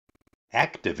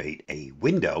Activate a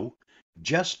window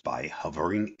just by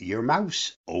hovering your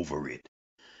mouse over it.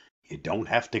 You don't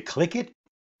have to click it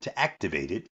to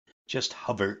activate it, just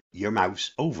hover your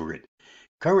mouse over it.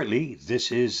 Currently,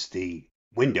 this is the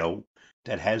window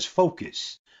that has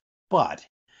focus, but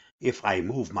if I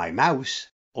move my mouse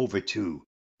over to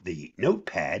the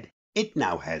notepad, it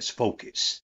now has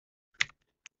focus.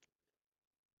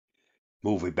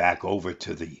 Move it back over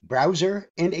to the browser,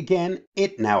 and again,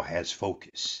 it now has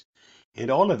focus. And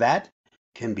all of that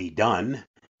can be done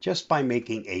just by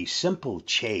making a simple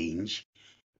change.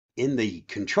 In the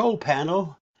control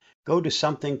panel, go to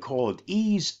something called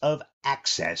Ease of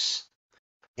Access,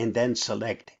 and then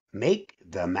select Make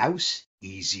the Mouse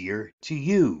Easier to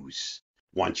Use.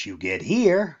 Once you get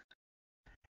here,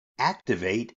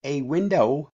 activate a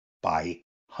window by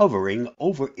hovering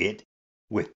over it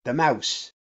with the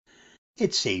mouse.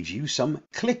 It saves you some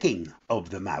clicking of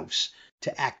the mouse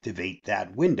to activate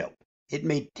that window. It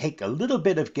may take a little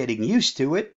bit of getting used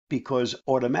to it because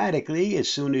automatically, as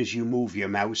soon as you move your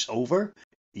mouse over,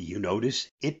 you notice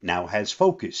it now has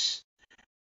focus.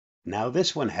 Now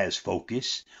this one has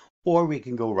focus, or we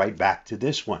can go right back to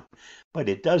this one. But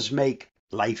it does make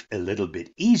life a little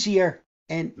bit easier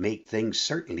and make things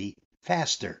certainly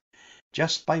faster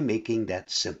just by making that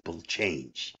simple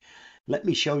change. Let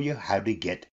me show you how to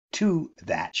get to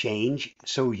that change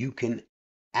so you can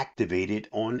activate it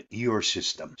on your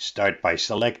system. Start by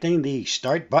selecting the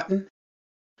Start button,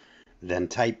 then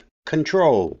type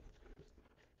Control,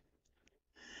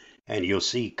 and you'll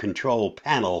see Control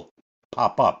Panel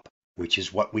pop up, which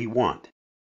is what we want.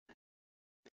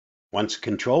 Once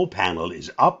Control Panel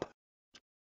is up,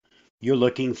 you're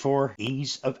looking for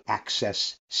Ease of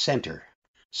Access Center.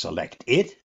 Select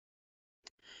it.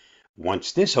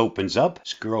 Once this opens up,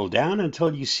 scroll down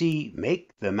until you see Make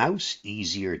the Mouse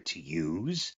Easier to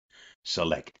Use.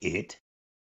 Select it.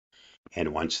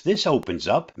 And once this opens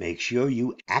up, make sure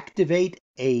you activate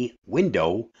a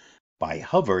window by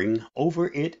hovering over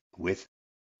it with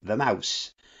the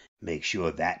mouse. Make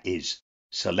sure that is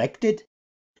selected,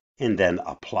 and then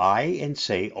apply and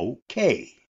say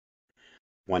OK.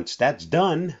 Once that's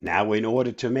done, now in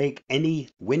order to make any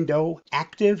window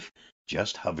active,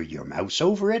 just hover your mouse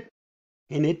over it,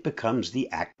 and it becomes the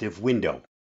active window.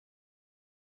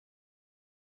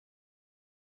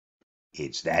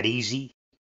 It's that easy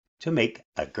to make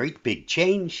a great big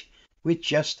change with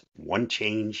just one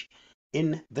change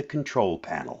in the control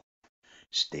panel.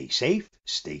 Stay safe,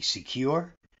 stay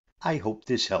secure. I hope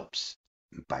this helps.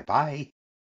 Bye-bye.